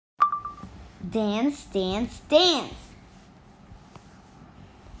Dance, dance, dance.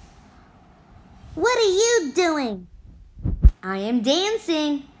 What are you doing? I am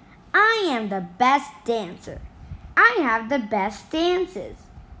dancing. I am the best dancer. I have the best dances.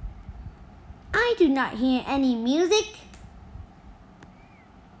 I do not hear any music.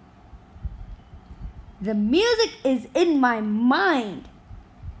 The music is in my mind.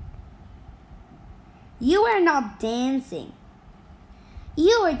 You are not dancing.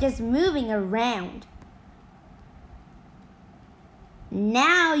 You are just moving around.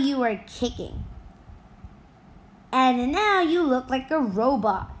 Now you are kicking. And now you look like a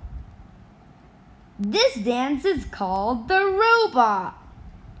robot. This dance is called the robot.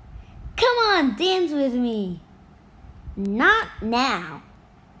 Come on, dance with me. Not now.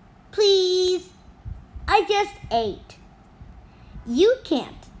 Please. I just ate. You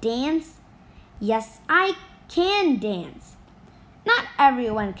can't dance. Yes, I can dance. Not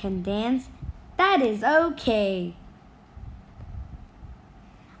everyone can dance. That is okay.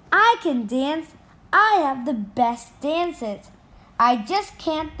 I can dance. I have the best dances. I just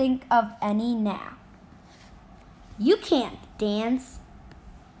can't think of any now. You can't dance.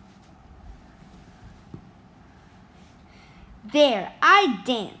 There, I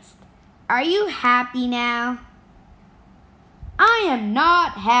danced. Are you happy now? I am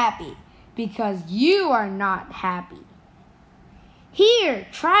not happy because you are not happy. Here,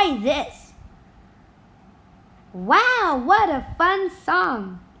 try this. Wow, what a fun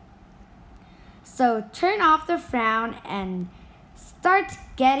song. So turn off the frown and start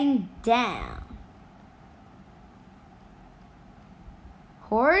getting down.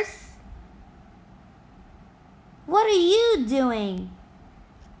 Horse? What are you doing?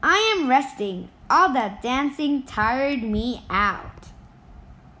 I am resting. All that dancing tired me out.